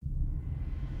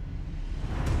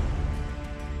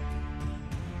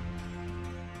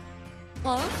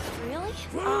Oh, really?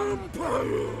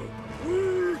 Vampire!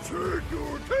 We take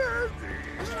your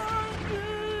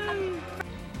candy!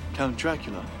 Count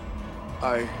Dracula.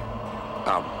 I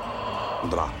am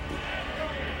Dracula.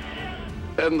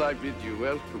 And I bid you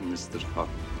welcome, Mr.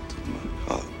 Hunt, to my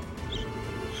house.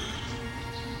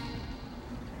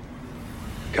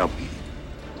 Come.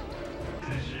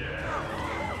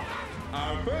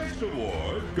 Our first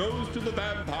award goes to the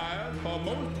vampire for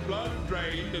most blood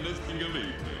drained in a single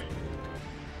evening.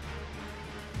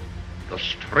 The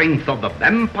strength of the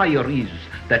vampire is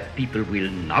that people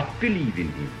will not believe in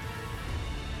him.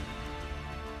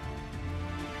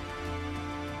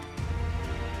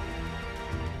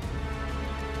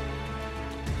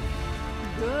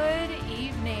 Good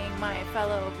evening, my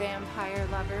fellow vampire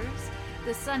lovers.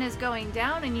 The sun is going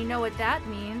down, and you know what that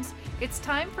means. It's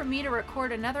time for me to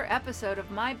record another episode of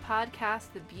my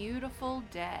podcast, The Beautiful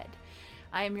Dead.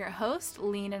 I am your host,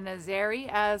 Lena Nazari.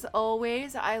 As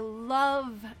always, I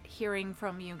love hearing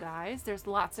from you guys. There's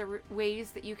lots of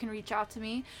ways that you can reach out to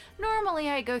me. Normally,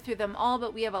 I go through them all,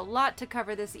 but we have a lot to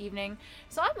cover this evening.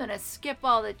 So I'm going to skip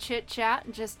all the chit-chat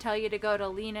and just tell you to go to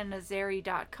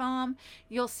lenanazari.com.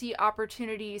 You'll see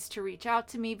opportunities to reach out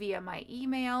to me via my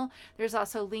email. There's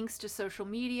also links to social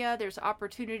media. There's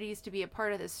opportunities to be a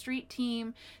part of the street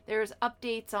team. There's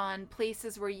updates on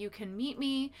places where you can meet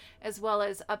me, as well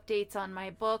as updates on my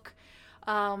book,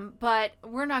 but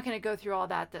we're not going to go through all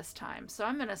that this time, so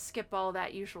I'm going to skip all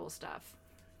that usual stuff.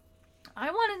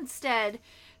 I want instead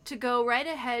to go right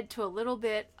ahead to a little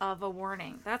bit of a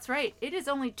warning. That's right, it is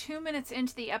only 2 minutes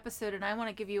into the episode and I want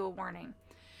to give you a warning.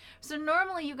 So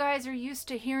normally you guys are used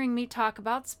to hearing me talk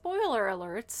about spoiler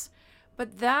alerts,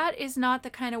 but that is not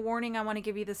the kind of warning I want to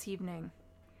give you this evening.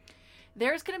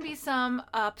 There's going to be some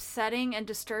upsetting and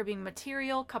disturbing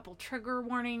material, couple trigger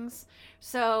warnings.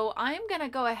 So I'm going to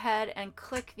go ahead and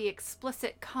click the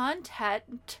explicit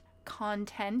content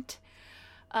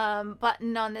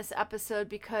button on this episode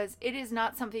because it is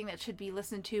not something that should be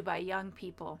listened to by young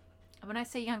people. When I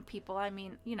say young people, I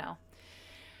mean,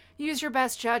 use your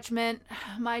best judgment.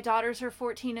 My daughters are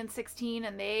 14 and 16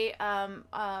 and they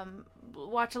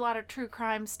watch a lot of true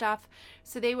crime stuff.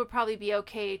 So they would probably be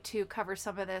okay to cover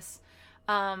some of this.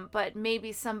 But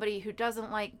maybe somebody who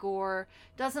doesn't like gore,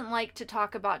 doesn't like to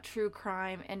talk about true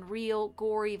crime and real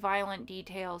gory, violent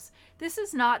details, this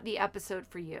is not the episode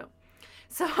for you.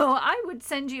 So I would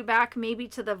send you back maybe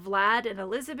to the Vlad and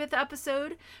Elizabeth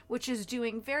episode, which is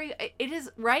it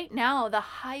is right now the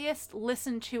highest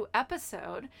listened to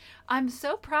episode. I'm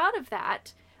so proud of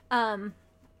that. And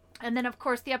then, of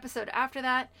course, the episode after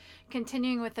that,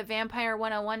 continuing with the Vampire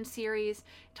 101 series,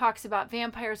 talks about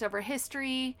vampires over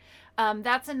history.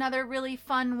 That's another really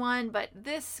fun one, but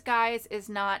this, guys, is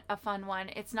not a fun one.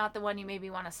 It's not the one you maybe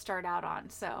want to start out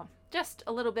on. So just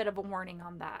a little bit of a warning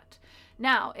on that.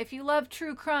 Now, if you love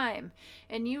true crime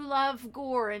and you love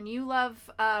gore and you love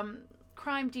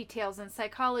crime details and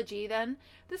psychology, then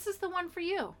this is the one for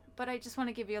you. But I just want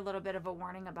to give you a little bit of a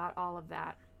warning about all of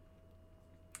that.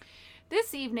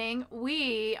 This evening,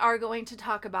 we are going to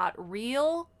talk about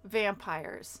real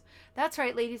vampires. That's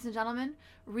right, ladies and gentlemen,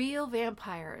 real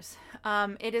vampires.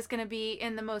 It is going to be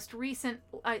in the most recent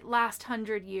last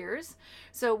 100 years.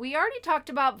 So we already talked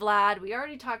about Vlad. We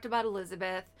already talked about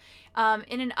Elizabeth.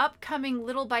 In an upcoming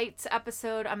Little Bites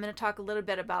episode, I'm going to talk a little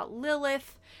bit about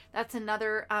Lilith. That's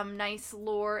another nice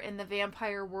lore in the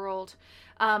vampire world.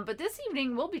 But this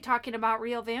evening, we'll be talking about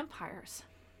real vampires.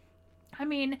 I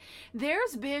mean,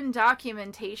 there's been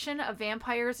documentation of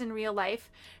vampires in real life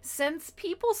since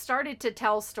people started to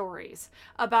tell stories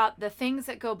about the things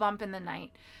that go bump in the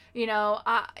night.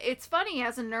 It's funny,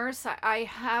 as a nurse, I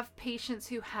have patients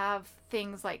who have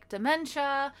things like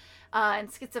dementia and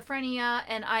schizophrenia,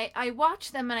 and I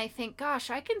watch them and I think, gosh,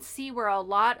 I can see where a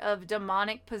lot of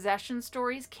demonic possession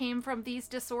stories came from these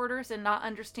disorders and not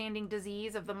understanding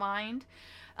disease of the mind.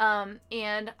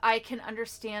 And I can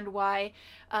understand why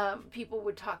people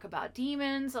would talk about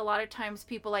demons. A lot of times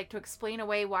people like to explain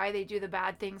away why they do the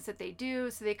bad things that they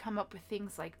do, so they come up with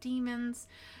things like demons.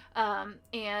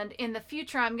 And in the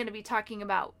future, I'm going to be talking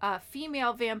about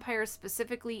female vampires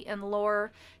specifically in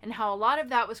lore, and how a lot of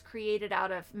that was created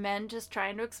out of men just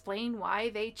trying to explain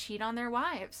why they cheat on their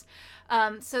wives.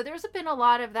 So there's been a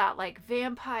lot of that, like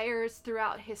vampires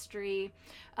throughout history.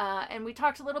 And we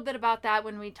talked a little bit about that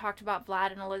when we talked about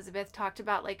Vlad and Elizabeth, talked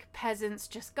about like peasants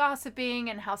just gossiping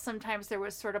and how sometimes there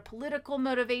was sort of political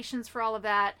motivations for all of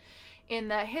that. In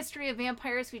the history of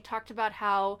vampires, we talked about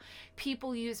how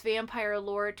people use vampire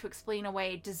lore to explain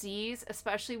away disease,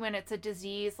 especially when it's a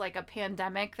disease like a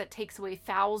pandemic that takes away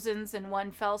thousands in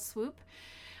one fell swoop.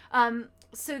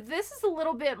 So this is a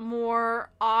little bit more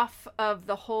off of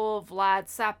the whole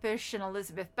Vlad Tepes and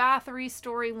Elizabeth Bathory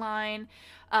storyline.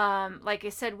 Like I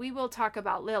said, we will talk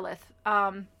about Lilith.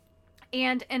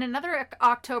 And in another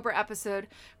October episode,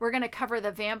 we're going to cover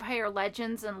the vampire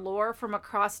legends and lore from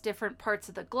across different parts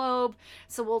of the globe.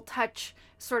 So we'll touch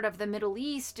sort of the Middle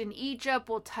East and Egypt.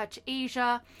 We'll touch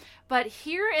Asia. But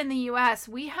here in the U.S.,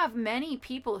 we have many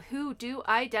people who do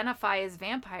identify as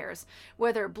vampires,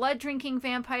 whether blood-drinking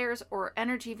vampires or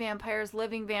energy vampires,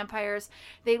 living vampires.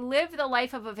 They live the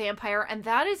life of a vampire, and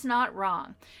that is not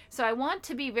wrong. So I want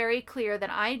to be very clear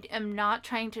that I am not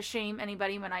trying to shame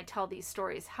anybody when I tell these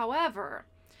stories. However,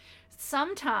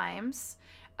 sometimes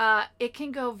it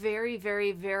can go very,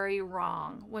 very, very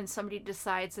wrong when somebody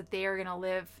decides that they are going to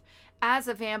live as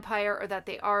a vampire or that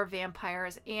they are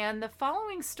vampires. And the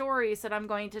following stories that I'm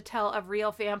going to tell of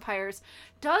real vampires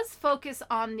does focus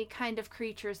on the kind of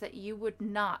creatures that you would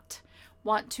not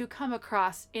want to come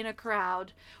across in a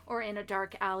crowd or in a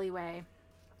dark alleyway.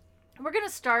 We're going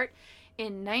to start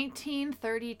in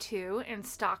 1932 in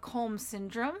Stockholm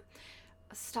Syndrome.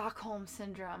 Stockholm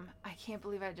Syndrome. I can't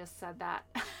believe I just said that.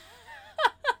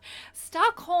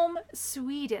 Stockholm,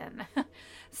 Sweden.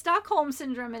 Stockholm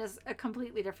Syndrome is a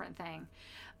completely different thing.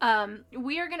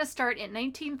 We are going to start in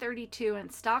 1932 in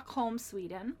Stockholm,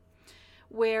 Sweden,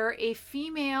 where a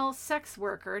female sex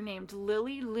worker named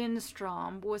Lily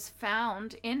Lindstrom was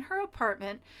found in her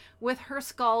apartment with her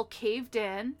skull caved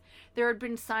in. There had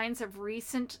been signs of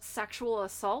recent sexual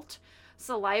assault.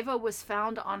 Saliva was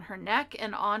found on her neck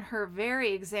and on her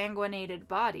very exsanguinated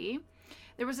body.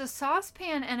 There was a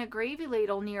saucepan and a gravy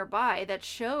ladle nearby that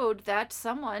showed that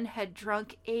someone had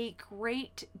drunk a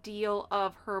great deal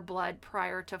of her blood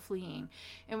prior to fleeing.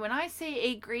 And when I say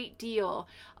a great deal,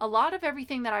 a lot of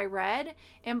everything that I read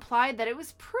implied that it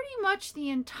was pretty much the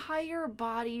entire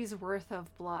body's worth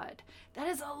of blood. That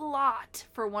is a lot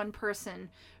for one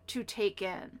person to take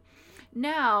in.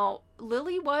 Now,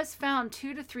 Lily was found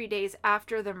 2 to 3 days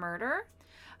after the murder.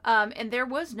 And there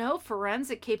was no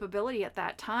forensic capability at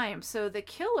that time. So the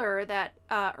killer that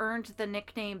earned the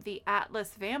nickname the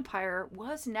Atlas Vampire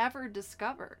was never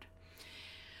discovered.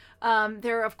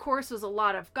 There, of course, was a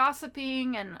lot of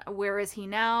gossiping. And where is he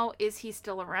now? Is he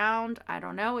still around? I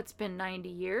don't know. It's been 90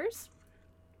 years.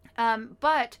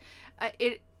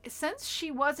 Since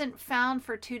she wasn't found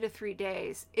for 2 to 3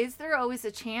 days, is there always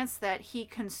a chance that he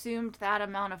consumed that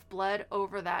amount of blood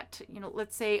over that,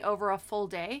 let's say over a full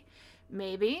day?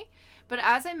 Maybe. But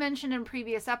as I mentioned in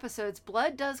previous episodes,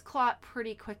 blood does clot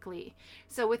pretty quickly.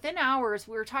 So within hours,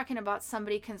 we were talking about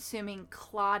somebody consuming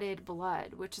clotted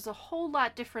blood, which is a whole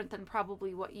lot different than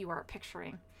probably what you are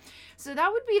picturing. So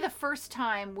that would be the first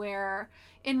time where,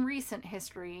 in recent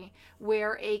history,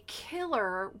 where a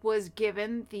killer was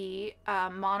given the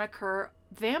moniker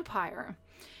vampire.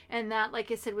 And that,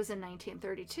 like I said, was in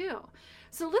 1932.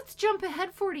 So let's jump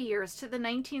ahead 40 years to the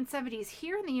 1970s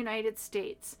here in the United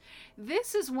States.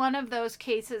 This is one of those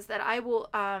cases that I will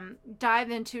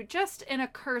dive into just in a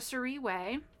cursory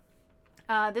way.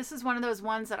 This is one of those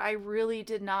ones that I really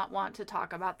did not want to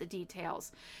talk about the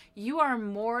details. You are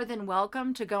more than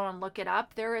welcome to go and look it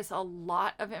up. There is a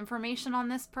lot of information on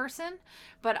this person,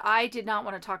 but I did not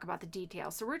want to talk about the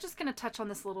details. So we're just going to touch on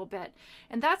this a little bit.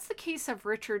 And that's the case of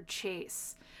Richard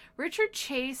Chase. Richard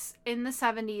Chase in the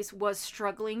 70s was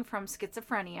struggling from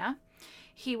schizophrenia.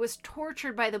 He was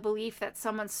tortured by the belief that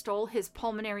someone stole his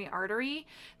pulmonary artery,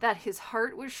 that his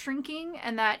heart was shrinking,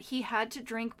 and that he had to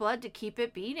drink blood to keep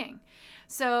it beating.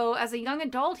 So as a young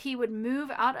adult, he would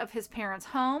move out of his parents'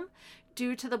 home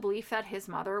due to the belief that his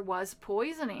mother was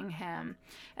poisoning him.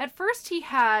 At first, he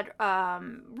had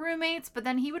roommates, but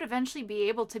then he would eventually be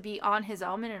able to be on his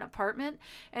own in an apartment,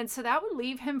 and so that would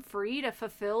leave him free to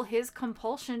fulfill his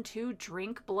compulsion to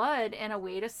drink blood in a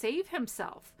way to save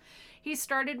himself. He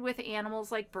started with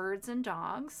animals like birds and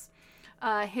dogs.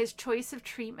 His choice of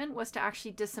treatment was to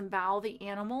actually disembowel the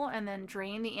animal and then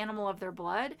drain the animal of their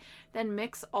blood, then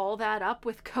mix all that up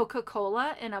with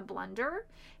Coca-Cola in a blender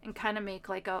and kind of make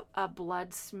like a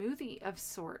blood smoothie of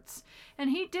sorts.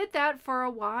 And he did that for a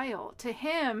while. To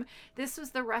him, this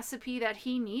was the recipe that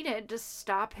he needed to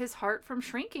stop his heart from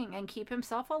shrinking and keep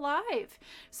himself alive.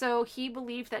 So he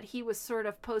believed that he was sort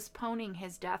of postponing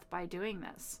his death by doing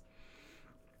this.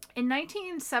 In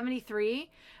 1973,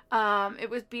 it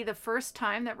would be the first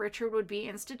time that Richard would be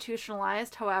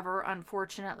institutionalized. However,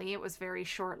 unfortunately, it was very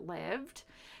short-lived.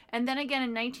 And then again in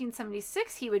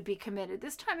 1976, he would be committed.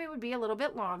 This time it would be a little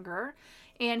bit longer.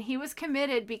 And he was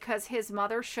committed because his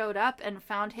mother showed up and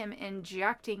found him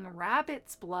injecting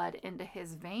rabbit's blood into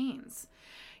his veins.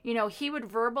 You know, he would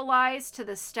verbalize to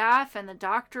the staff and the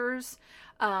doctors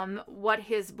what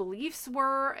his beliefs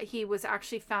were. He was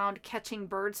actually found catching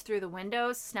birds through the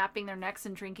windows, snapping their necks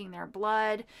and drinking their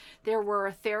blood. There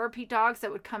were therapy dogs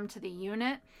that would come to the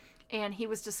unit, and he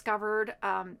was discovered,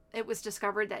 it was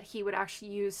discovered that he would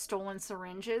actually use stolen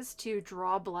syringes to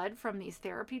draw blood from these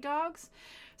therapy dogs.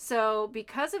 So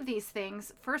because of these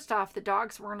things, first off, the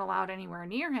dogs weren't allowed anywhere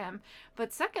near him.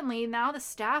 But secondly, now the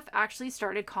staff actually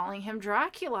started calling him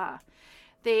Dracula.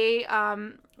 They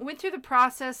went through the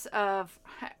process of,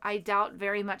 I doubt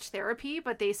very much therapy,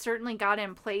 but they certainly got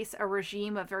in place a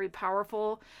regime of very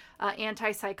powerful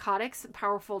antipsychotics,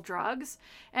 powerful drugs.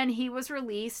 And he was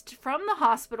released from the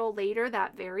hospital later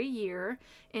that very year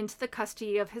into the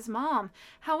custody of his mom.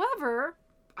 However,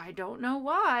 I don't know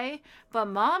why, but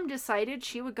Mom decided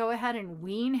she would go ahead and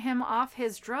wean him off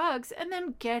his drugs and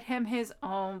then get him his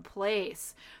own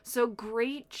place. So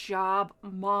great job,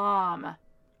 Mom.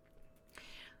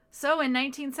 So in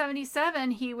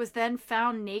 1977, he was then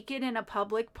found naked in a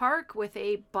public park with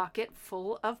a bucket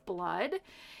full of blood.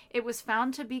 It was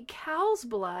found to be cow's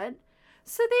blood.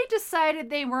 So they decided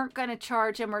they weren't going to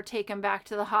charge him or take him back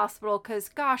to the hospital because,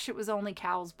 gosh, it was only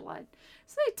cow's blood.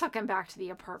 So they took him back to the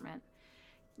apartment.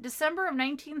 December of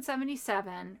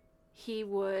 1977, he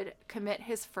would commit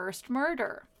his first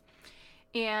murder.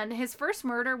 And his first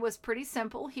murder was pretty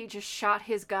simple. He just shot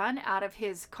his gun out of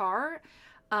his car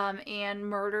and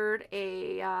murdered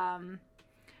a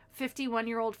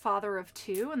 51-year-old father of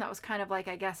two. And that was kind of like,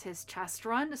 I guess, his test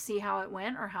run to see how it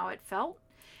went or how it felt.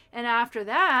 And after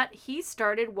that, he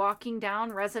started walking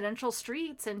down residential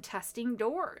streets and testing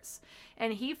doors.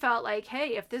 And he felt like,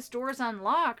 hey, if this door's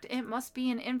unlocked, it must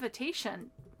be an invitation.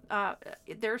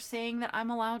 They're saying that I'm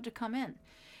allowed to come in.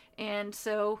 And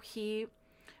so he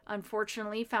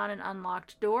unfortunately found an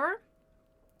unlocked door.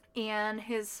 And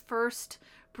his first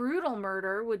brutal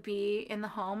murder would be in the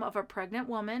home of a pregnant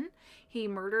woman. He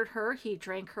murdered her. He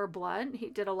drank her blood. He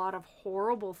did a lot of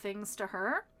horrible things to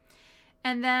her.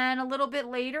 And then a little bit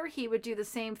later, he would do the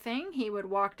same thing. He would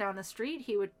walk down the street.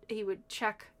 He would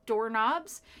check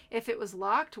doorknobs. If it was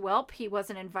locked, well, he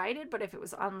wasn't invited. But if it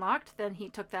was unlocked, then he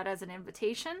took that as an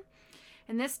invitation.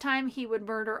 And this time, he would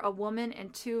murder a woman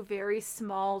and two very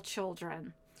small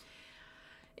children.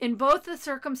 In both the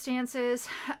circumstances,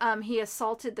 he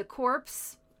assaulted the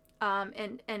corpse,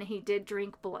 and he did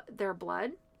drink their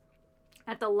blood.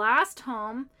 At the last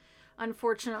home,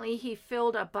 unfortunately, he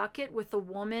filled a bucket with the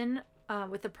woman,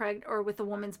 with the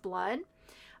woman's blood,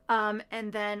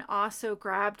 and then also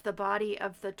grabbed the body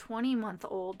of the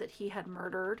 20-month-old that he had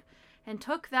murdered, and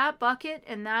took that bucket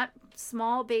and that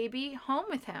small baby home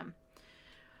with him.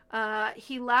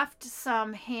 He left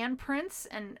some handprints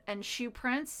and shoe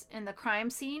prints in the crime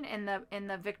scene in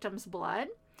the victim's blood.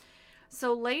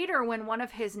 So later, when one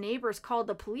of his neighbors called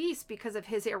the police because of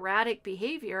his erratic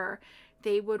behavior,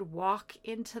 they would walk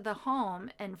into the home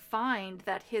and find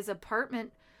that his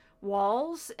apartment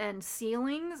walls and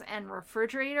ceilings and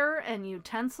refrigerator and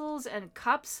utensils and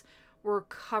cups were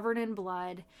covered in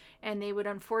blood. And they would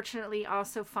unfortunately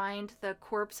also find the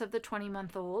corpse of the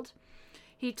 20-month-old.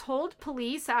 He told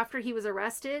police after he was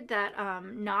arrested that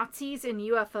Nazis and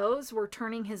UFOs were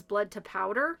turning his blood to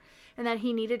powder and that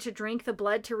he needed to drink the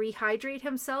blood to rehydrate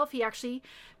himself. He actually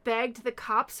begged the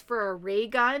cops for a ray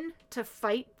gun to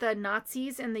fight the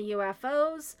Nazis and the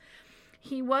UFOs.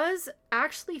 He was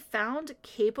actually found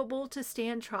capable to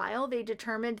stand trial. They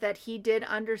determined that he did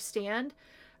understand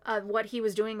what he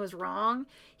was doing was wrong.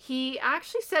 He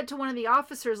actually said to one of the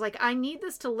officers, like, I need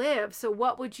this to live, so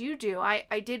what would you do?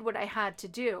 I did what I had to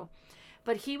do.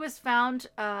 But he was found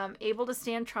able to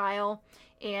stand trial,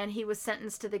 and he was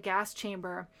sentenced to the gas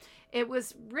chamber. It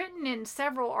was written in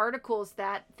several articles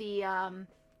that the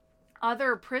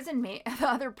other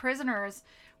prisoners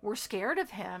were scared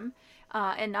of him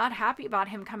and not happy about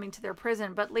him coming to their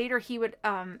prison. But later he would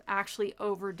actually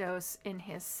overdose in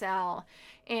his cell.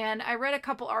 And I read a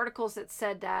couple articles that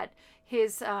said that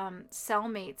his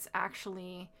cellmates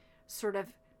actually sort of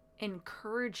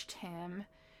encouraged him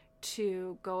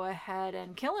to go ahead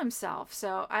and kill himself.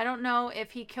 So I don't know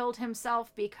if he killed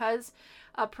himself because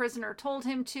a prisoner told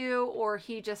him to, or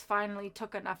he just finally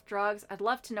took enough drugs. I'd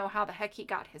love to know how the heck he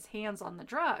got his hands on the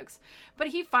drugs. But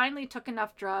he finally took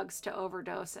enough drugs to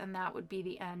overdose, and that would be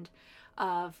the end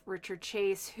of Richard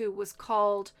Chase, who was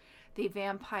called the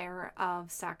Vampire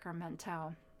of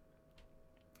Sacramento.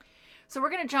 So we're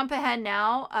going to jump ahead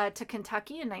now to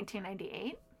Kentucky in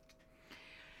 1998.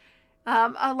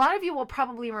 A lot of you will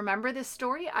probably remember this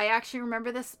story. I actually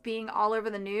remember this being all over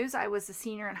the news. I was a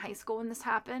senior in high school when this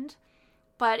happened.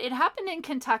 But it happened in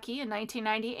Kentucky in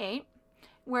 1998.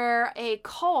 where a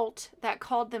cult that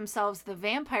called themselves the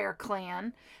Vampire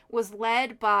Clan was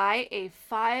led by a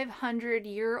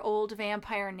 500-year-old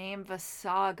vampire named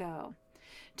Visago.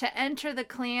 To enter the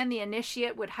clan, the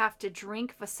initiate would have to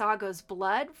drink Visago's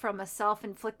blood from a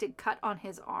self-inflicted cut on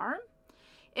his arm.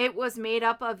 It was made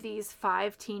up of these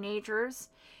 5 teenagers,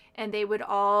 and they would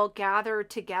all gather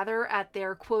together at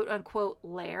their quote-unquote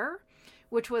lair,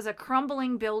 which was a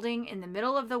crumbling building in the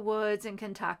middle of the woods in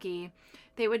Kentucky.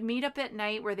 They would meet up at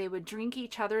night where they would drink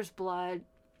each other's blood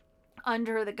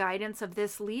under the guidance of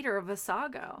this leader,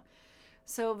 Visago.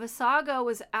 So Visago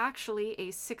was actually a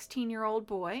 16-year-old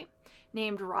boy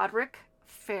named Roderick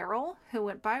Farrell, who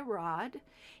went by Rod.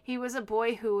 He was a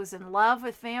boy who was in love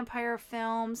with vampire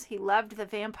films. He loved the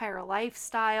vampire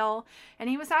lifestyle, and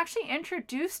he was actually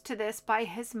introduced to this by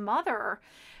his mother.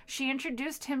 She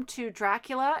introduced him to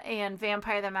Dracula and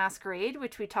Vampire the Masquerade,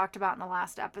 which we talked about in the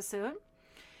last episode.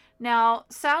 Now,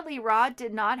 sadly, Rod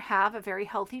did not have a very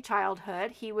healthy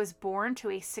childhood. He was born to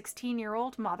a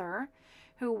 16-year-old mother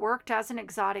who worked as an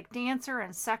exotic dancer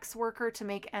and sex worker to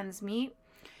make ends meet.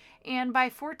 And by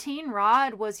 14,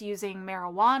 Rod was using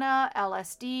marijuana,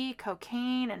 LSD,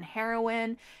 cocaine, and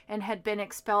heroin, and had been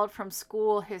expelled from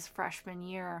school his freshman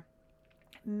year.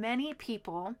 Many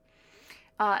people,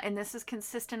 and this is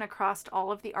consistent across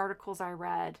all of the articles I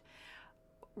read,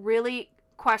 really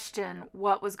question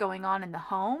what was going on in the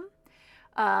home.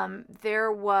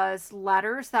 There was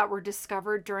letters that were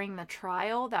discovered during the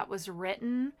trial that was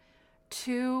written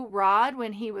to Rod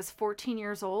when he was 14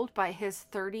 years old by his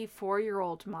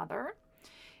 34-year-old mother.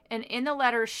 And in the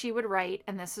letters she would write,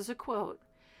 and this is a quote,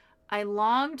 "I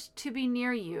longed to be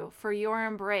near you for your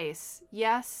embrace.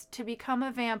 Yes, to become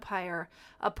a vampire,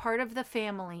 a part of the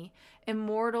family,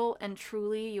 immortal and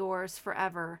truly yours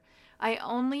forever. I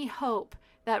only hope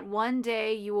that one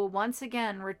day you will once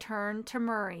again return to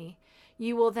Murray.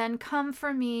 You will then come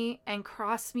for me and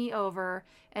cross me over,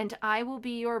 and I will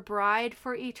be your bride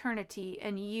for eternity,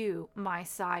 and you my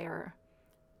sire."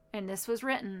 And this was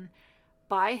written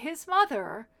by his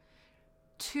mother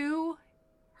to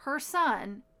her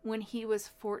son when he was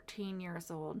 14 years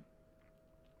old.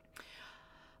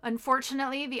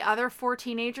 Unfortunately, the other 4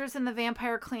 teenagers in the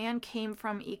vampire clan came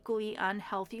from equally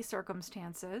unhealthy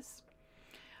circumstances.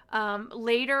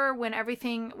 Later, when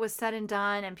everything was said and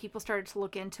done and people started to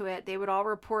look into it, they would all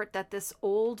report that this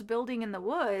old building in the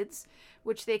woods,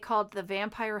 which they called the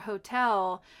Vampire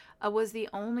Hotel, was the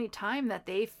only time that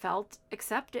they felt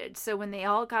accepted. So when they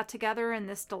all got together in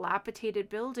this dilapidated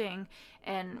building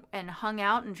and hung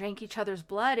out and drank each other's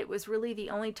blood, it was really the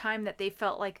only time that they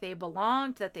felt like they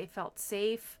belonged, that they felt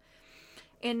safe.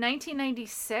 In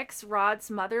 1996,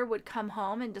 Rod's mother would come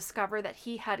home and discover that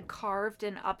he had carved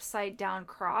an upside-down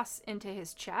cross into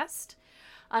his chest.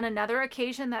 On another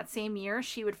occasion that same year,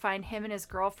 she would find him and his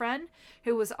girlfriend,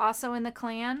 who was also in the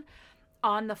clan,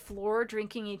 on the floor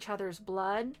drinking each other's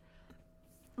blood.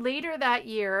 Later that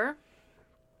year,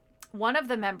 one of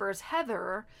the members,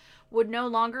 Heather, would no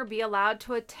longer be allowed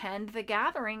to attend the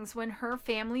gatherings when her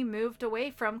family moved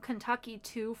away from Kentucky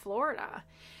to Florida.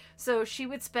 So she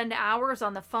would spend hours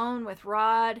on the phone with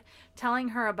Rod, telling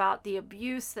her about the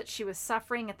abuse that she was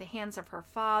suffering at the hands of her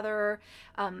father,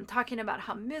 talking about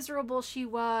how miserable she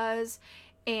was,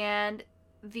 and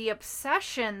the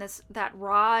obsession that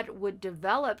Rod would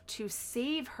develop to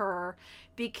save her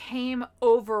became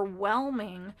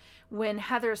overwhelming when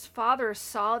Heather's father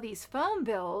saw these phone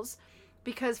bills,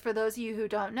 because for those of you who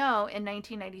don't know, in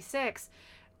 1996,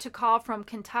 to call from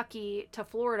Kentucky to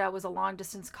Florida was a long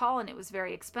distance call, and it was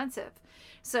very expensive.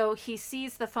 So he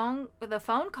sees the phone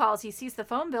calls, he sees the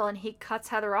phone bill, and he cuts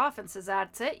Heather off and says,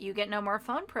 "That's it, you get no more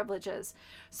phone privileges."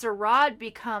 So Rod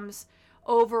becomes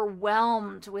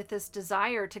overwhelmed with this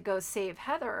desire to go save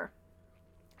Heather.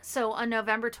 So on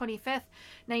November 25th,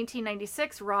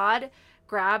 1996, Rod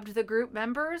grabbed the group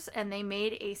members and they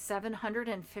made a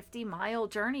 750-mile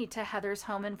journey to Heather's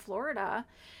home in Florida.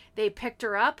 They picked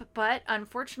her up, but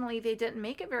unfortunately they didn't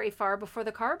make it very far before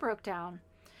the car broke down.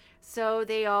 So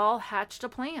they all hatched a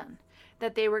plan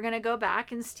that they were going to go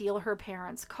back and steal her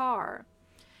parents' car.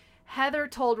 Heather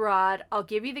told Rod, "I'll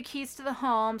give you the keys to the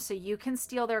home so you can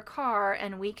steal their car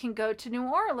and we can go to New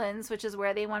Orleans," which is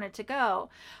where they wanted to go,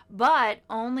 "but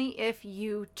only if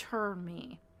you turn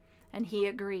me." And he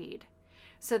agreed.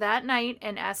 So that night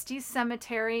in Estes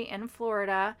Cemetery in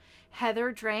Florida,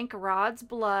 Heather drank Rod's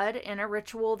blood in a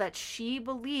ritual that she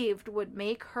believed would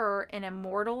make her an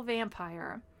immortal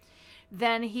vampire.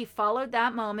 Then he followed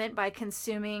that moment by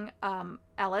consuming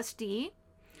LSD,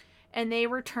 and they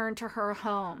returned to her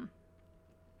home.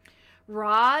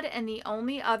 Rod and the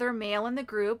only other male in the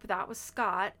group, that was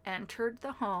Scott, entered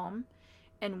the home,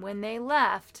 And when they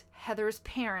left, Heather's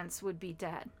parents would be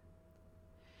dead.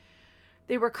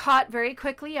 They were caught very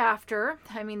quickly after.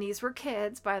 I mean, these were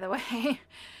kids, by the way.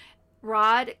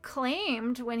 Rod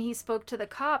claimed when he spoke to the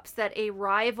cops that a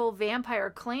rival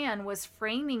vampire clan was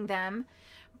framing them,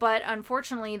 but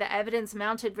unfortunately the evidence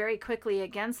mounted very quickly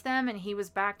against them, and he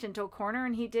was backed into a corner,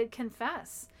 and he did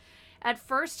confess. At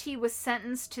first, he was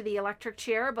sentenced to the electric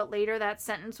chair, but later that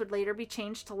sentence would later be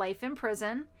changed to life in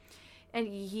prison. And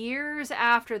years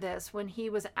after this, when he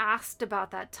was asked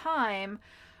about that time,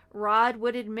 Rod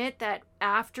would admit that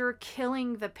after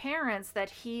killing the parents that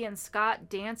he and Scott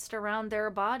danced around their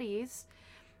bodies.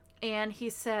 And he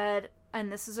said, and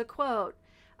this is a quote,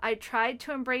 "I tried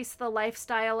to embrace the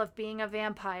lifestyle of being a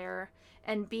vampire,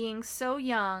 and being so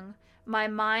young, my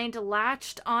mind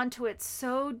latched onto it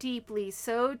so deeply,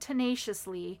 so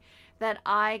tenaciously, that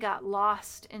I got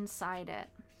lost inside it."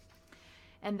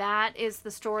 And that is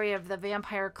the story of the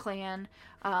vampire clan.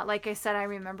 Like I said, I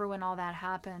remember when all that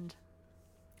happened.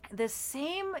 The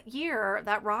same year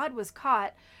that Rod was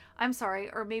caught,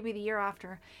 or maybe the year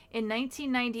after, in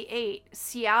 1998,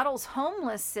 Seattle's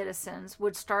homeless citizens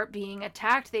would start being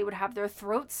attacked. They would have their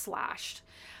throats slashed.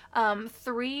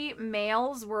 3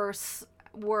 males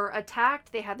were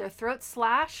attacked. They had their throats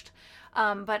slashed,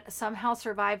 but somehow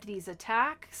survived these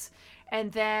attacks.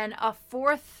 And then a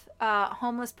 4th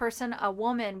homeless person, a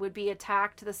woman, would be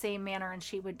attacked the same manner, and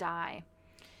she would die.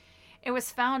 It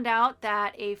was found out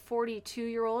that a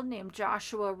 42-year-old named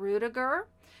Joshua Rudiger,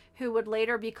 who would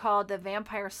later be called the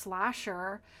Vampire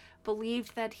Slasher,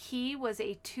 believed that he was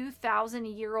a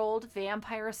 2,000-year-old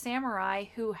vampire samurai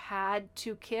who had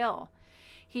to kill.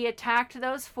 He attacked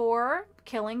those 4,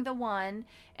 killing the one,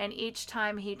 and each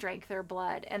time he drank their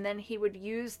blood. And then he would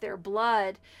use their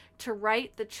blood to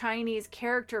write the Chinese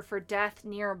character for death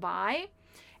nearby.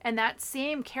 And that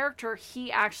same character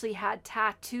he actually had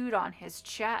tattooed on his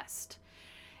chest.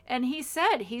 And he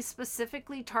said he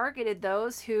specifically targeted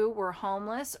those who were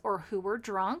homeless or who were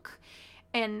drunk.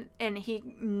 And he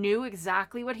knew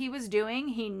exactly what he was doing.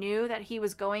 He knew that he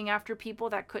was going after people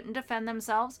that couldn't defend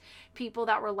themselves, people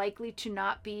that were likely to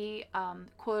not be,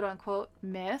 quote unquote,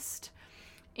 missed.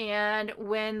 And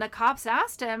when the cops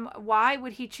asked him why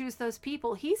would he choose those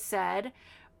people, he said,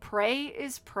 "Prey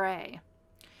is prey."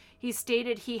 He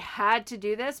stated he had to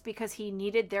do this because he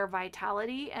needed their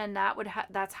vitality, and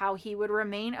that's how he would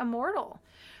remain immortal.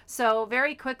 So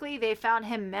very quickly, they found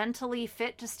him mentally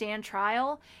fit to stand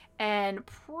trial, and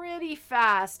pretty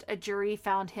fast, a jury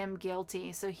found him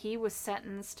guilty. So he was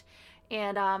sentenced,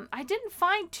 and I didn't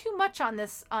find too much on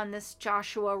this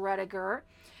Joshua Rudiger,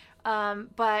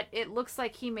 but it looks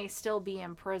like he may still be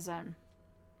in prison.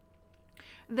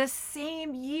 The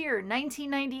same year,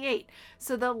 1998.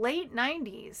 So the late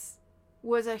 90s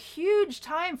was a huge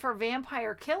time for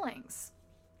vampire killings.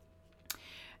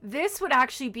 This would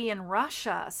actually be in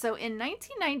Russia. So in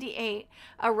 1998,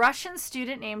 a Russian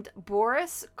student named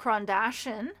Boris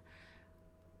Krondashin,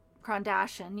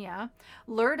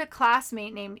 lured a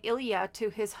classmate named Ilya to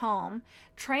his home,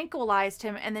 tranquilized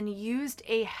him, and then used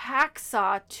a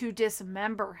hacksaw to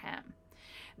dismember him.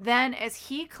 Then, as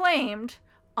he claimed,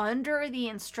 under the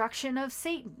instruction of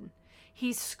Satan,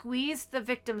 he squeezed the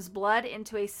victim's blood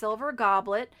into a silver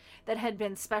goblet that had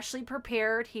been specially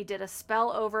prepared. He did a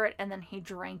spell over it, and then he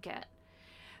drank it.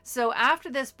 So after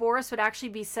this, Boris would actually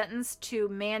be sentenced to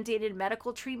mandated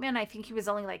medical treatment. I think he was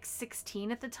only like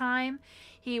 16 at the time.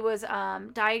 He was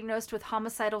diagnosed with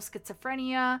homicidal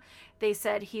schizophrenia. They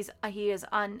said he is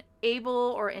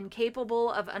unable or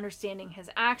incapable of understanding his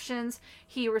actions.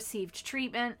 He received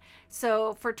treatment.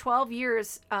 So for 12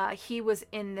 years, he was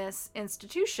in this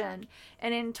institution.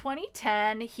 And in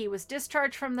 2010, he was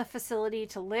discharged from the facility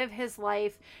to live his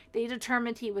life. They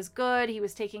determined he was good. He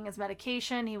was taking his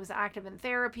medication. He was active in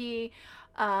therapy.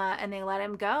 And they let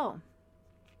him go.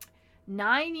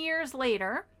 9 years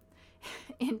later,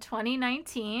 in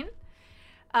 2019,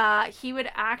 he would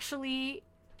actually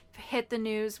hit the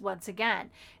news once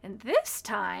again. And this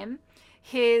time,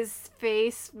 his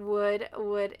face would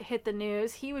hit the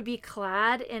news. He would be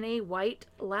clad in a white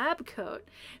lab coat.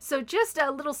 So just a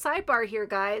little sidebar here,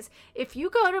 guys. If you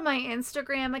go to my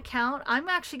Instagram account, I'm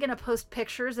actually going to post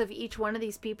pictures of each one of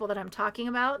these people that I'm talking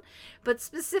about. But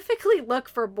specifically look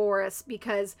for Boris,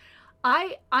 because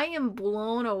I am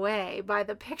blown away by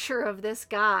the picture of this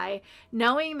guy.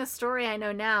 Knowing the story I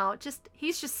know now,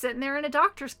 he's just sitting there in a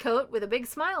doctor's coat with a big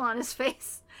smile on his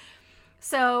face.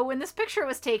 So when this picture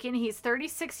was taken, he's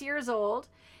 36 years old,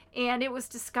 and it was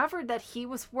discovered that he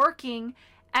was working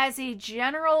as a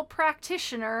general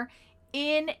practitioner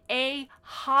in a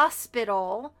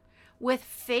hospital with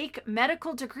fake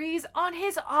medical degrees on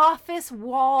his office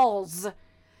walls.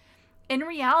 In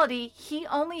reality, he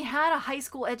only had a high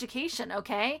school education,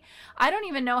 okay? I don't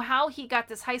even know how he got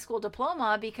this high school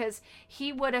diploma, because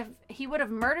he would have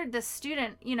murdered this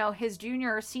student, his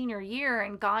junior or senior year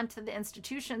and gone to the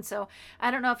institution. So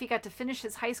I don't know if he got to finish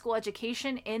his high school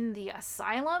education in the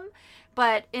asylum,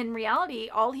 but in reality,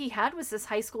 all he had was this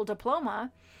high school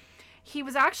diploma. He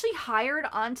was actually hired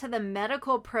onto the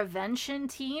medical prevention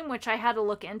team, which I had to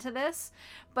look into this.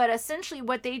 But essentially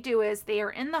what they do is they are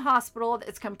in the hospital.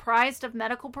 It's comprised of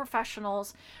medical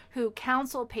professionals who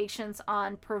counsel patients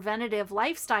on preventative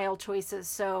lifestyle choices.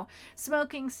 So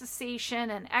smoking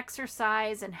cessation and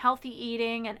exercise and healthy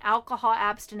eating and alcohol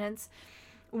abstinence.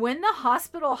 When the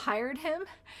hospital hired him,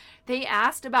 they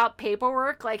asked about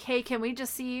paperwork, like, hey, can we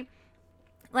just see...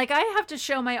 Like, I have to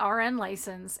show my RN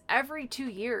license every 2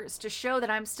 years to show that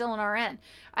I'm still an RN.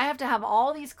 I have to have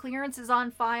all these clearances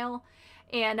on file.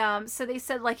 And so they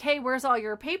said, like, hey, where's all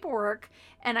your paperwork?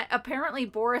 And apparently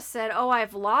Boris said, oh,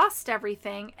 I've lost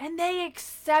everything. And they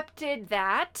accepted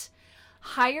that,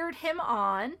 hired him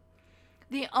on.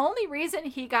 The only reason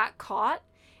he got caught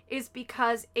is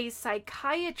because a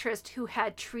psychiatrist who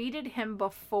had treated him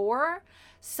before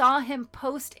saw him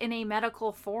post in a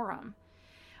medical forum.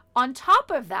 On top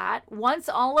of that, once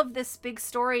all of this big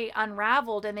story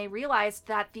unraveled and they realized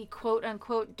that the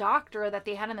quote-unquote doctor that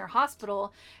they had in their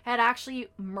hospital had actually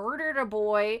murdered a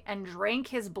boy and drank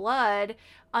his blood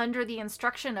under the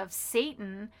instruction of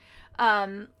Satan,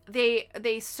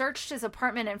 they searched his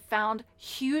apartment and found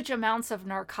huge amounts of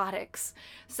narcotics.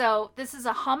 So this is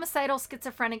a homicidal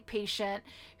schizophrenic patient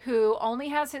who only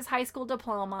has his high school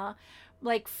diploma,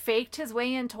 like faked his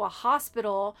way into a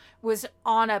hospital, was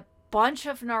on a bunch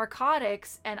of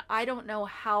narcotics, and I don't know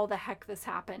how the heck this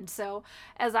happened. So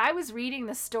as I was reading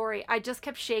the story, I just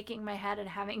kept shaking my head and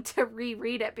having to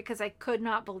reread it because I could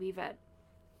not believe it.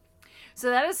 So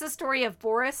that is the story of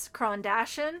Boris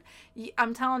Krondashin.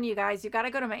 I'm telling you guys, you got to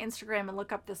go to my Instagram and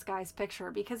look up this guy's picture,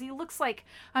 because he looks like,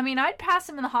 I mean, I'd pass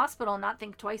him in the hospital and not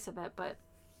think twice of it, but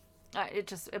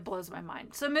it blows my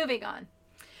mind. So moving on.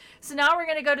 So now we're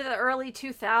going to go to the early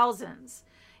 2000s.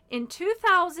 In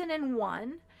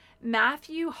 2001,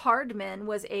 Matthew Hardman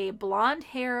was a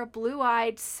blonde-haired,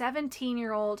 blue-eyed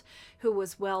 17-year-old who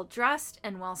was well-dressed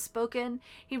and well-spoken.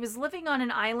 He was living on an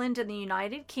island in the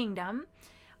United Kingdom.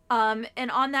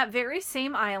 And on that very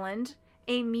same island,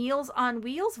 a Meals on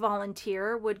Wheels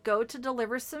volunteer would go to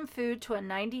deliver some food to a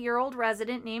 90-year-old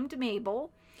resident named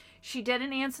Mabel. She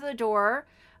didn't answer the door.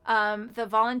 The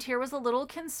volunteer was a little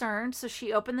concerned, so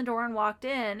she opened the door and walked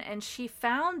in, and she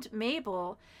found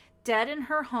Mabel dead in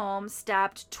her home,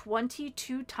 stabbed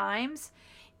 22 times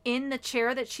in the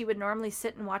chair that she would normally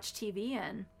sit and watch TV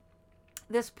in.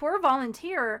 This poor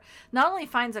volunteer not only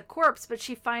finds a corpse, but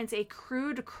she finds a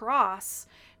crude cross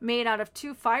made out of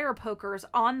 2 fire pokers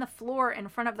on the floor in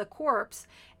front of the corpse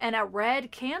and a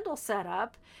red candle set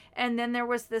up. And then there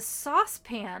was this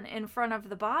saucepan in front of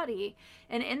the body,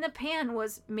 and in the pan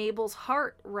was Mabel's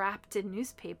heart wrapped in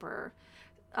newspaper.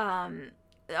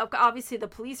 Obviously the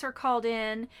police are called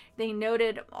in. They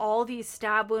noted all these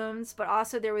stab wounds, but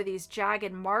also there were these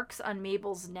jagged marks on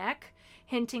Mabel's neck,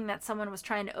 hinting that someone was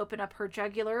trying to open up her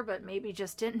jugular, but maybe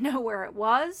just didn't know where it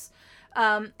was.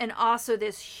 And also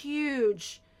this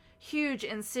huge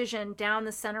incision down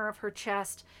the center of her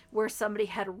chest where somebody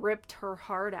had ripped her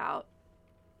heart out.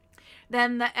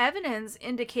 Then the evidence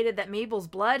indicated that Mabel's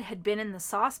blood had been in the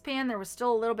saucepan. There was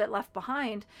still a little bit left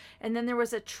behind. And then there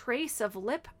was a trace of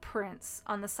lip prints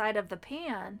on the side of the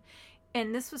pan.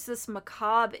 And this was this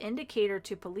macabre indicator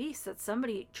to police that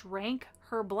somebody drank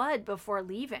her blood before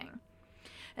leaving.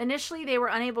 Initially, they were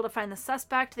unable to find the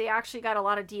suspect. They actually got a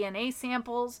lot of DNA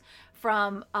samples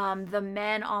from the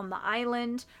men on the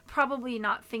island, probably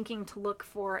not thinking to look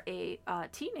for a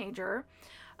teenager.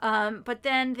 But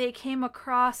then they came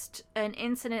across an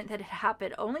incident that had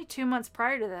happened only 2 months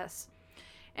prior to this.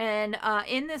 And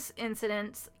in this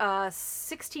incident, a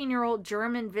 16-year-old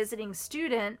German visiting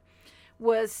student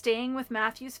was staying with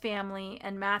Matthew's family,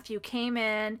 and Matthew came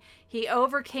in, he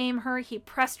overcame her, he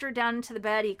pressed her down into the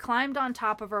bed, he climbed on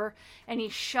top of her, and he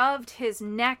shoved his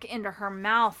neck into her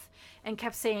mouth and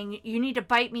kept saying, "You need to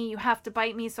bite me, you have to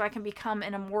bite me so I can become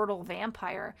an immortal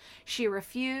vampire." She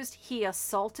refused. He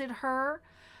assaulted her.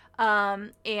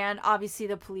 And obviously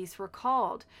the police were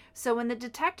called. So when the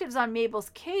detectives on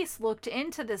Mabel's case looked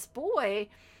into this boy,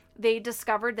 they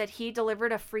discovered that he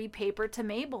delivered a free paper to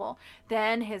Mabel.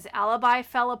 Then his alibi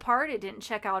fell apart. It didn't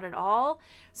check out at all.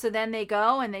 So then they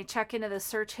go and they check into the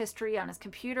search history on his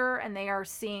computer, and they are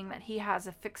seeing that he has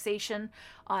a fixation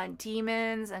on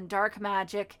demons and dark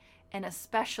magic, and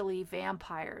especially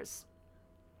vampires.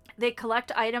 They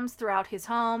collect items throughout his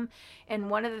home, and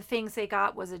one of the things they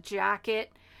got was a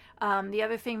jacket. The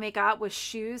other thing they got was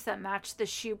shoes that matched the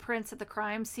shoe prints at the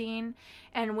crime scene.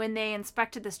 And when they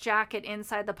inspected this jacket,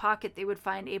 inside the pocket, they would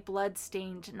find a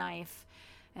blood-stained knife.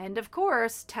 And of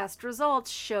course, test results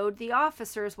showed the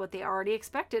officers what they already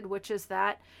expected, which is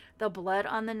that the blood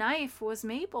on the knife was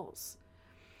Mabel's.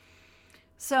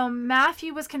 So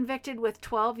Matthew was convicted with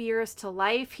 12 years to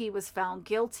life. He was found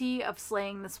guilty of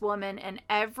slaying this woman, and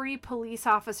every police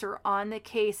officer on the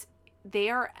case, they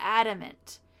are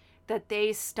adamant that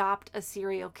they stopped a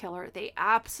serial killer. They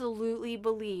absolutely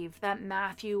believe that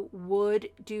Matthew would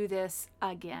do this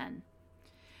again.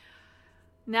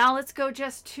 Now let's go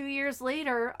just 2 years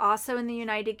later, also in the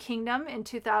United Kingdom in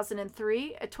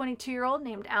 2003, a 22-year-old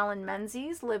named Alan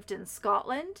Menzies lived in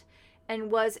Scotland and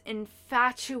was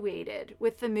infatuated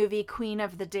with the movie Queen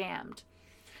of the Damned.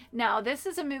 Now, this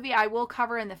is a movie I will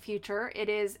cover in the future. It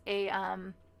is the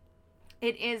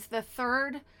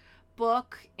third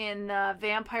book in the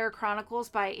Vampire Chronicles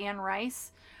by Anne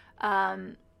Rice.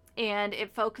 And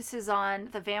it focuses on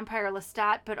the vampire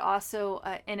Lestat, but also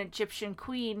an Egyptian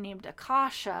queen named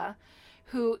Akasha,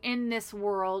 who in this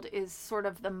world is sort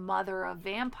of the mother of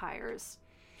vampires.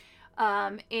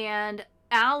 And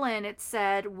Alan, it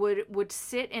said, would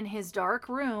sit in his dark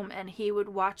room and he would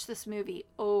watch this movie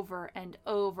over and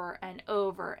over and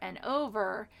over and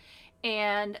over.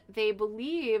 And they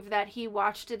believe that he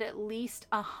watched it at least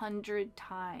 100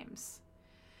 times.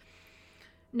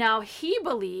 Now, he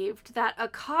believed that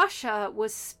Akasha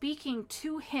was speaking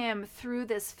to him through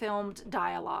this filmed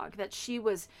dialogue, that she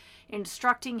was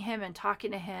instructing him and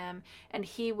talking to him, and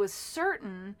he was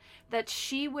certain that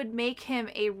she would make him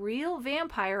a real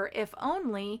vampire if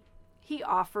only he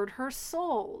offered her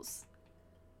souls.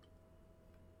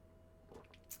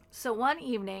 So one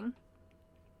evening,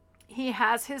 he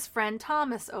has his friend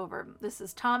Thomas over. This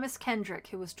is Thomas Kendrick,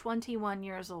 who was 21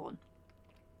 years old.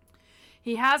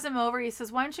 He has him over. He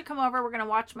says, why don't you come over? We're going to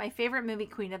watch my favorite movie,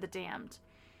 Queen of the Damned.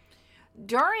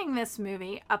 During this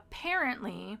movie,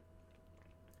 apparently,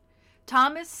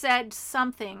 Thomas said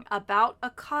something about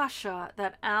Akasha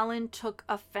that Alan took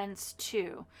offense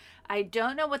to. I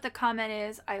don't know what the comment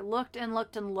is. I looked and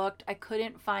looked and looked. I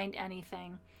couldn't find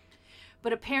anything.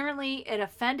 But apparently it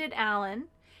offended Alan.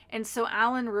 And so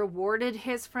Alan rewarded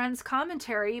his friend's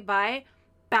commentary by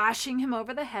bashing him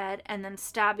over the head and then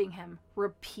stabbing him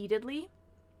repeatedly.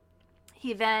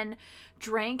 He then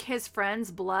drank his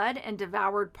friend's blood and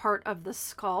devoured part of the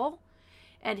skull.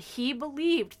 And he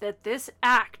believed that this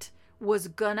act was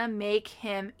gonna make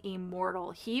him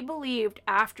immortal. He believed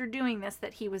after doing this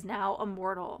that he was now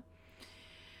immortal.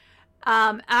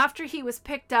 After he was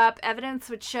picked up, evidence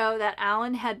would show that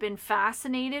Alan had been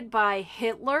fascinated by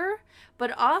Hitler,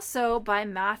 but also by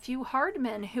Matthew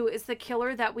Hardman, who is the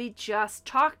killer that we just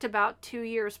talked about 2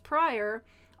 years prior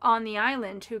on the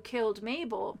island, who killed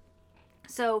Mabel.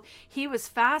 So he was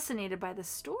fascinated by the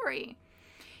story.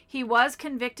 He was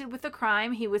convicted with the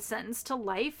crime. He was sentenced to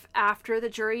life after the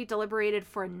jury deliberated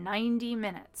for 90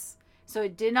 minutes. So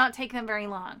it did not take them very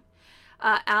long.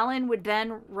 Alan would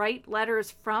then write letters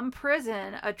from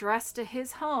prison addressed to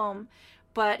his home,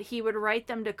 but he would write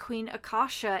them to Queen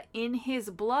Akasha in his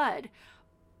blood,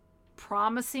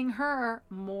 promising her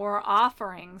more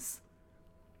offerings.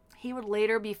 He would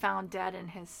later be found dead in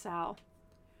his cell.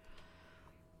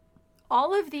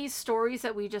 All of these stories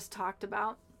that we just talked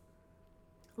about,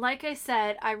 like I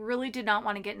said, I really did not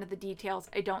want to get into the details.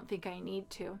 I don't think I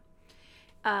need to.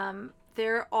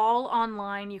 They're all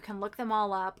online. You can look them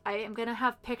all up. I am going to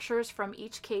have pictures from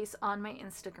each case on my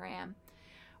Instagram.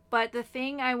 But the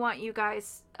thing I want you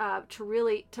guys to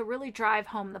really drive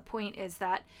home the point is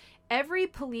that every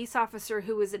police officer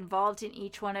who was involved in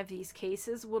each one of these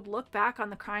cases would look back on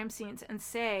the crime scenes and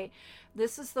say,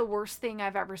 this is the worst thing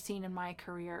I've ever seen in my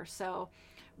career. So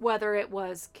whether it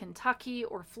was Kentucky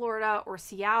or Florida or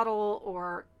Seattle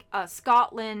or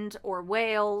Scotland or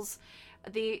Wales,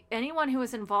 anyone who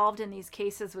was involved in these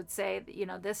cases would say, you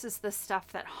know, this is the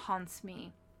stuff that haunts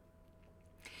me.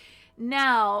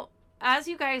 Now, as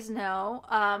you guys know,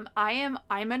 I'm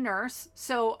a nurse,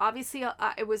 so obviously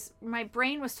my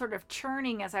brain was sort of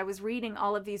churning as I was reading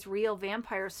all of these real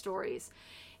vampire stories,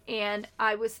 and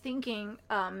I was thinking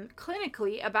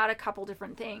clinically about a couple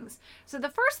different things. So the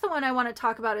first one I want to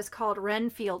talk about is called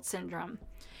Renfield syndrome.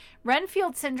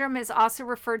 Renfield syndrome is also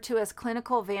referred to as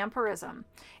clinical vampirism.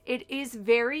 It is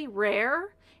very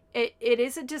rare. It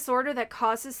is a disorder that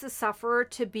causes the sufferer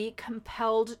to be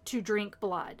compelled to drink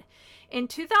blood. In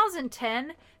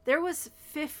 2010, there was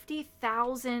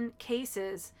 50,000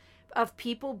 cases of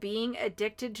people being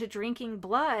addicted to drinking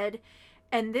blood,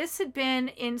 And this had been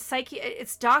in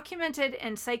it's documented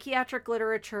in psychiatric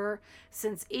literature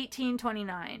since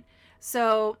 1829.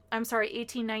 So, I'm sorry,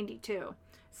 1892.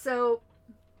 So,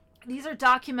 these are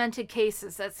documented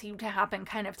cases that seem to happen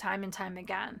kind of time and time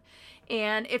again.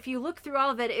 And if you look through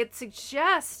all of it, it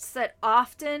suggests that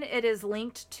often it is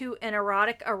linked to an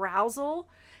erotic arousal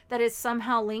that is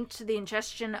somehow linked to the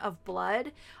ingestion of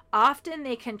blood. Often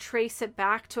they can trace it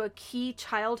back to a key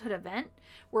childhood event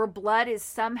where blood is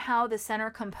somehow the center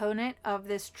component of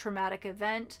this traumatic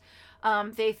event.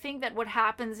 They think that what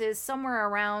happens is somewhere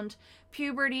around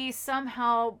puberty,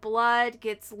 somehow blood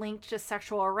gets linked to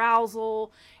sexual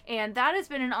arousal. And that has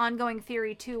been an ongoing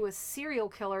theory too with serial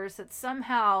killers, that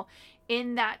somehow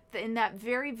in that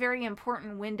very, very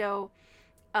important window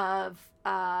of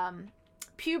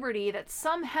puberty, that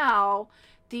somehow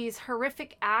these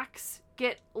horrific acts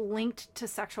get linked to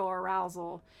sexual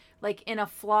arousal, like in a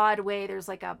flawed way. There's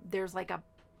like a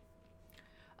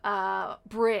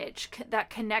bridge that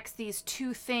connects these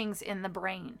two things in the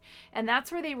brain, and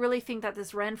that's where they really think that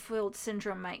this Renfield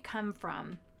syndrome might come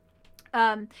from.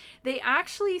 They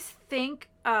actually think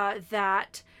that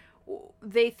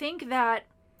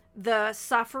the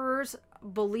sufferers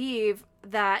believe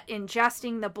that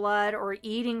ingesting the blood or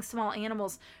eating small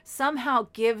animals somehow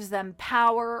gives them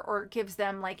power or gives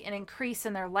them like an increase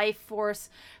in their life force.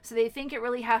 So they think it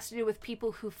really has to do with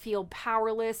people who feel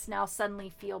powerless now suddenly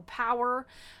feel power.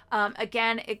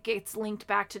 Again, it gets linked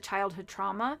back to childhood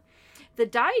trauma. The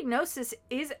diagnosis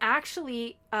is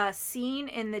actually seen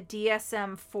in the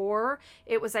DSM-4.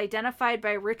 It was identified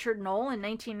by Richard Knoll in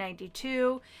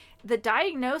 1992. The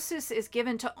diagnosis is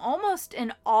given to almost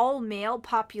an all-male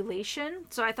population,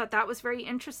 so I thought that was very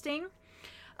interesting.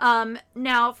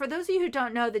 Now, for those of you who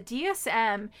don't know, the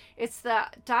DSM, it's the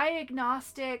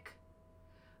diagnostic...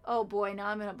 Oh boy, now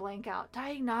I'm going to blank out.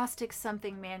 Diagnostic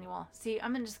something manual. See,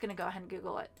 I'm just going to go ahead and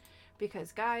Google it.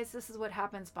 Because, guys, this is what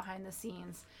happens behind the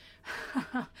scenes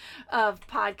of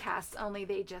podcasts. Only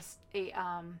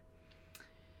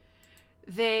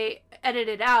they edit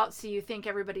it out so you think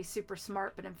everybody's super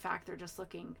smart, but in fact they're just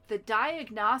looking. The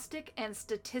Diagnostic and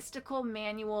Statistical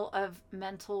Manual of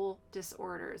Mental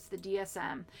Disorders, the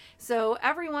DSM. So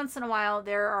every once in a while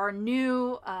there are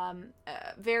new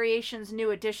variations,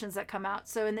 new editions that come out.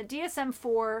 So in the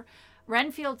DSM-4,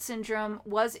 Renfield syndrome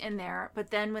was in there, but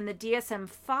then when the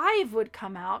DSM-5 would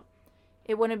come out,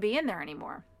 it wouldn't be in there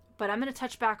anymore. But I'm going to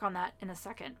touch back on that in a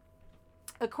second.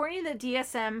 According to the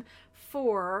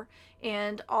DSM-4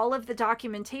 and all of the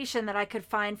documentation that I could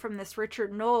find from this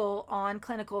Richard Knoll on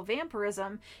clinical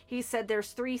vampirism, he said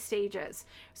there's 3 stages.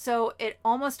 So it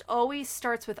almost always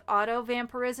starts with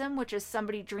auto-vampirism, which is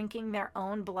somebody drinking their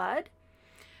own blood.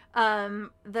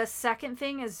 The second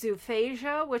thing is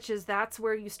zoophagia, which is that's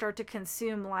where you start to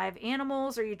consume live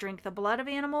animals or you drink the blood of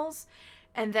animals.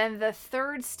 And then the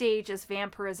third stage is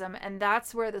vampirism, and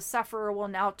that's where the sufferer will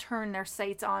now turn their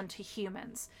sights on to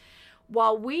humans.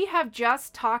 While we have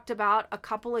just talked about a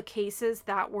couple of cases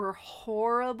that were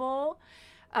horrible,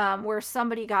 where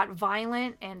somebody got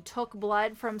violent and took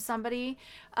blood from somebody,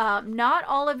 not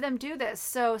all of them do this.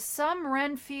 So some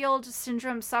Renfield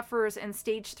syndrome sufferers in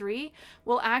stage 3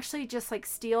 will actually just like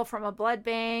steal from a blood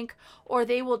bank, or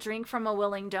they will drink from a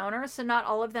willing donor. So not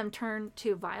all of them turn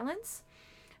to violence.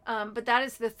 But that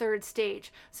is the third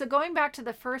stage. So going back to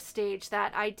the first stage,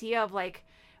 that idea of like,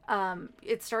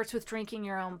 it starts with drinking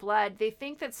your own blood. They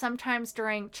think that sometimes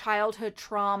during childhood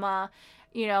trauma,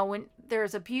 you know, when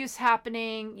there's abuse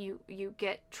happening, you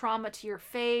get trauma to your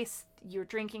face, you're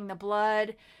drinking the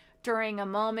blood. During a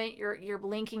moment, you're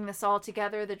linking this all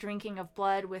together, the drinking of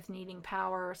blood with needing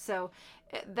power. So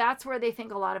that's where they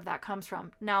think a lot of that comes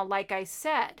from. Now, like I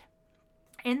said,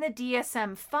 in the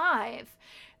DSM-5,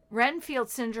 Renfield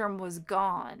syndrome was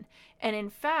gone. And in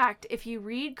fact, if you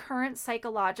read current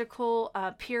psychological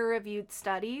peer-reviewed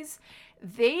studies,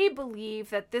 they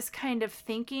believe that this kind of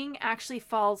thinking actually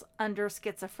falls under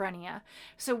schizophrenia.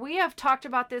 So we have talked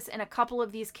about this in a couple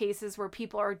of these cases where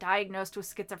people are diagnosed with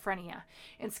schizophrenia.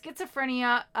 And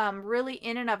schizophrenia really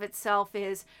in and of itself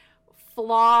is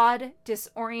flawed,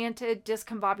 disoriented,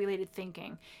 discombobulated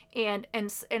thinking and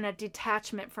a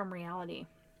detachment from reality.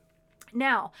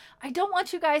 Now, I don't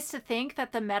want you guys to think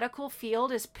that the medical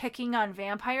field is picking on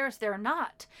vampires. They're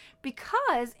not.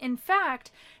 Because, in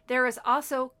fact, there is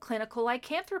also clinical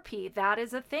lycanthropy. That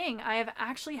is a thing. I have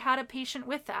actually had a patient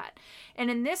with that.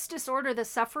 And in this disorder, the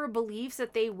sufferer believes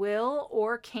that they will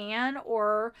or can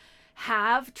or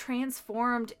have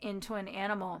transformed into an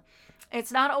animal.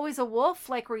 It's not always a wolf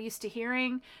like we're used to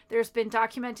hearing. There's been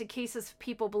documented cases of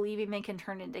people believing they can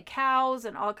turn into cows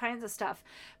and all kinds of stuff.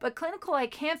 But clinical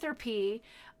lycanthropy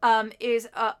is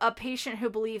a patient who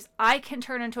believes, I can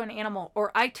turn into an animal,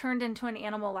 or I turned into an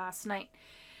animal last night.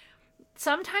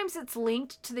 Sometimes it's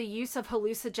linked to the use of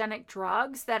hallucinogenic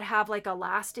drugs that have like a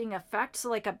lasting effect, so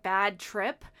like a bad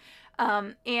trip.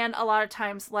 And a lot of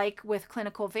times, like with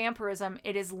clinical vampirism,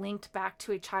 it is linked back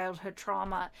to a childhood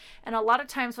trauma. And a lot of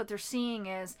times what they're seeing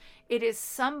is it is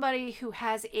somebody who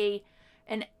has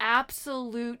an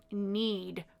absolute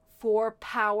need for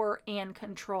power and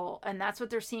control. And that's what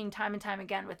they're seeing time and time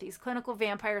again with these clinical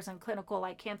vampires and clinical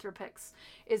lycanthropics.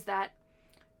 Is that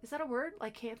a word?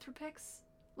 Lycanthropics?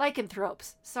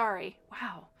 Lycanthropes. Sorry.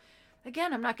 Wow.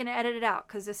 Again, I'm not going to edit it out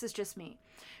because this is just me.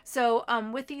 So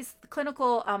with these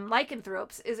clinical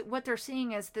lycanthropes, is what they're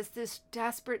seeing is this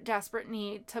desperate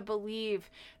need to believe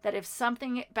that if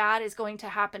something bad is going to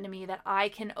happen to me, that I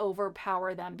can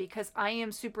overpower them because I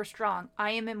am super strong.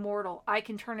 I am immortal. I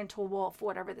can turn into a wolf,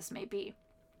 whatever this may be.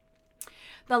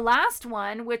 The last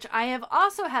one, which I have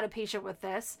also had a patient with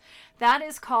this, that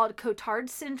is called Cotard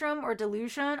syndrome or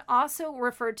delusion, also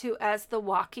referred to as the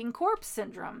walking corpse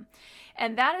syndrome.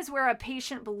 And that is where a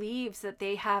patient believes that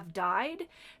they have died,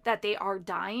 that they are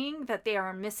dying, that they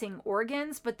are missing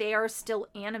organs, but they are still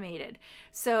animated.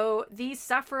 So these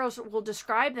sufferers will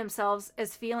describe themselves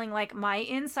as feeling like my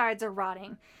insides are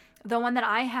rotting. The one that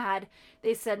I had,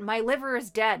 they said, my liver is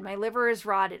dead. My liver is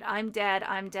rotted. I'm dead.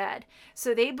 I'm dead.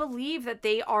 So they believe that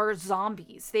they are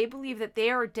zombies. They believe that they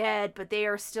are dead, but they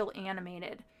are still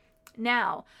animated.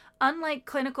 Now, unlike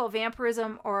clinical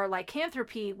vampirism or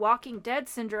lycanthropy, Walking Dead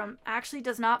syndrome actually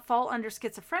does not fall under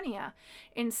schizophrenia.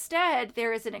 Instead,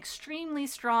 there is an extremely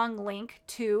strong link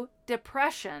to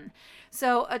depression.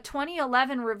 So a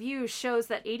 2011 review shows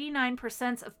that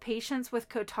 89% of patients with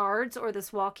Cotard's or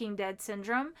this Walking Dead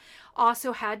syndrome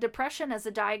also had depression as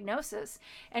a diagnosis.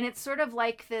 And it's sort of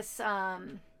like this,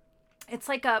 it's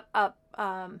like a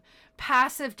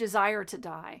passive desire to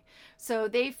die. So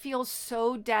they feel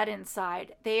so dead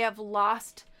inside. They have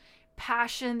lost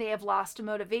passion. They have lost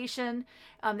motivation.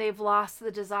 They've lost the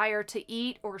desire to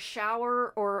eat or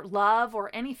shower or love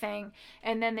or anything.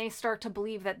 And then they start to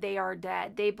believe that they are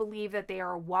dead. They believe that they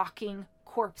are walking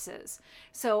corpses.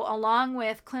 So along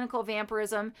with clinical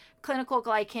vampirism, clinical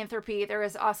lycanthropy, there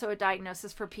is also a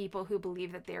diagnosis for people who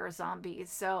believe that they are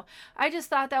zombies. So I just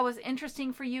thought that was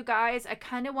interesting for you guys. I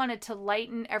kind of wanted to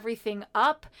lighten everything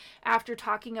up after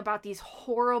talking about these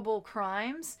horrible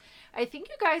crimes. I think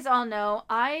you guys all know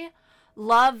I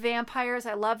love vampires.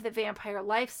 I love the vampire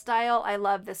lifestyle. I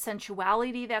love the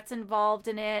sensuality that's involved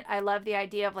in it. I love the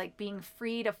idea of like being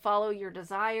free to follow your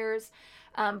desires.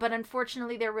 But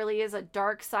unfortunately, there really is a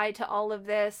dark side to all of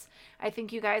this. I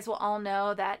think you guys will all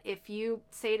know that if you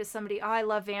say to somebody, oh, I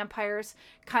love vampires,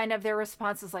 kind of their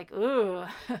response is like, ooh,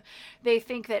 they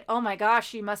think that, oh my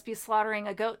gosh, you must be slaughtering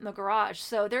a goat in the garage.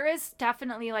 So there is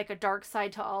definitely like a dark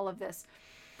side to all of this.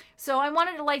 So I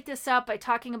wanted to light this up by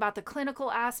talking about the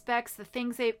clinical aspects, the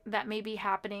things that may be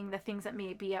happening, the things that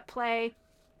may be at play.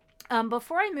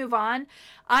 Before I move on,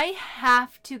 I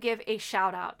have to give a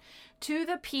shout out to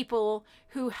the people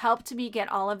who helped me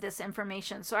get all of this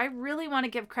information. So I really want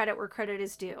to give credit where credit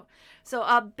is due. So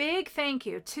a big thank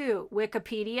you to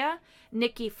Wikipedia,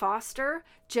 Nikki Foster,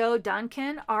 Joe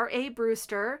Duncan, R.A.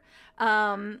 Brewster,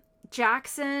 Jackson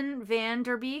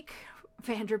Vanderbeek,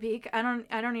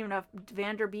 I don't even know if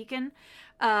Vanderbeeken,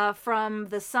 from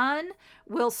The Sun,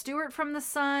 Will Stewart from The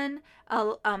Sun,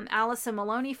 Allison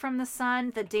Maloney from The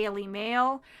Sun, The Daily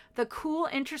Mail, the Cool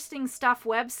Interesting Stuff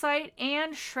website,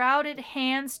 and Shrouded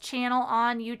Hands channel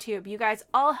on YouTube. You guys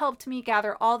all helped me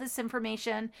gather all this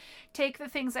information, take the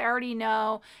things I already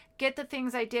know, get the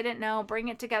things I didn't know, bring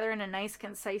it together in a nice,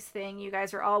 concise thing. You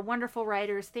guys are all wonderful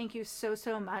writers. Thank you so,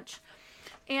 so much.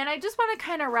 And I just want to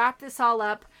kind of wrap this all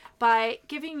up by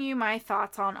giving you my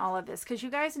thoughts on all of this, because you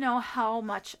guys know how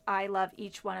much I love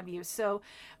each one of you. So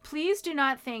please do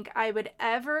not think I would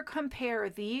ever compare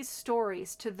these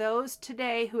stories to those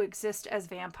today who exist as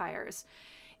vampires.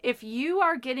 If you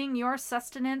are getting your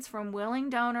sustenance from willing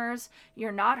donors,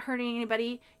 you're not hurting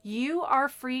anybody, you are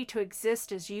free to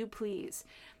exist as you please.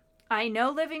 I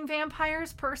know living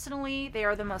vampires personally. They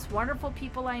are the most wonderful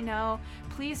people I know.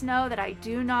 Please know that I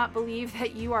do not believe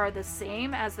that you are the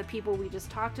same as the people we just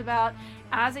talked about.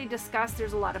 As I discussed,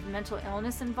 there's a lot of mental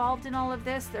illness involved in all of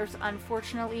this. There's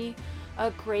unfortunately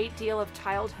a great deal of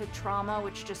childhood trauma,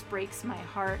 which just breaks my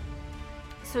heart.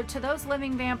 So to those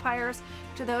living vampires,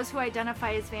 to those who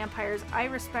identify as vampires, I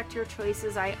respect your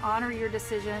choices. I honor your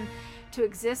decision to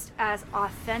exist as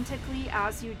authentically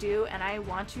as you do, and I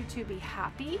want you to be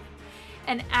happy.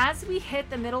 And as we hit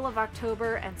the middle of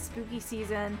October and spooky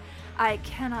season, I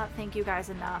cannot thank you guys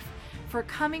enough for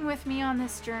coming with me on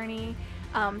this journey.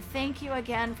 Thank you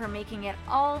again for making it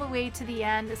all the way to the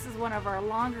end. This is one of our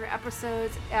longer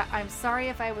episodes. I'm sorry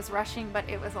if I was rushing, but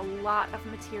it was a lot of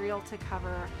material to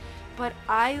cover. But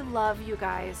I love you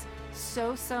guys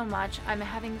so much. I'm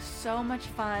having so much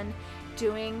fun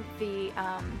doing the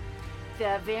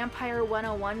Vampire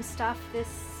 101 stuff this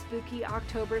spooky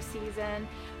October season.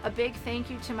 A big thank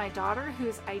you to my daughter,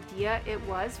 whose idea it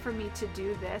was for me to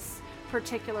do this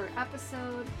particular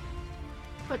episode.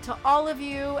 But to all of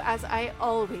you, as I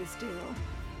always do,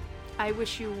 I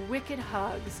wish you wicked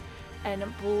hugs and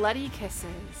bloody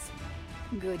kisses.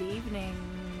 Good evening.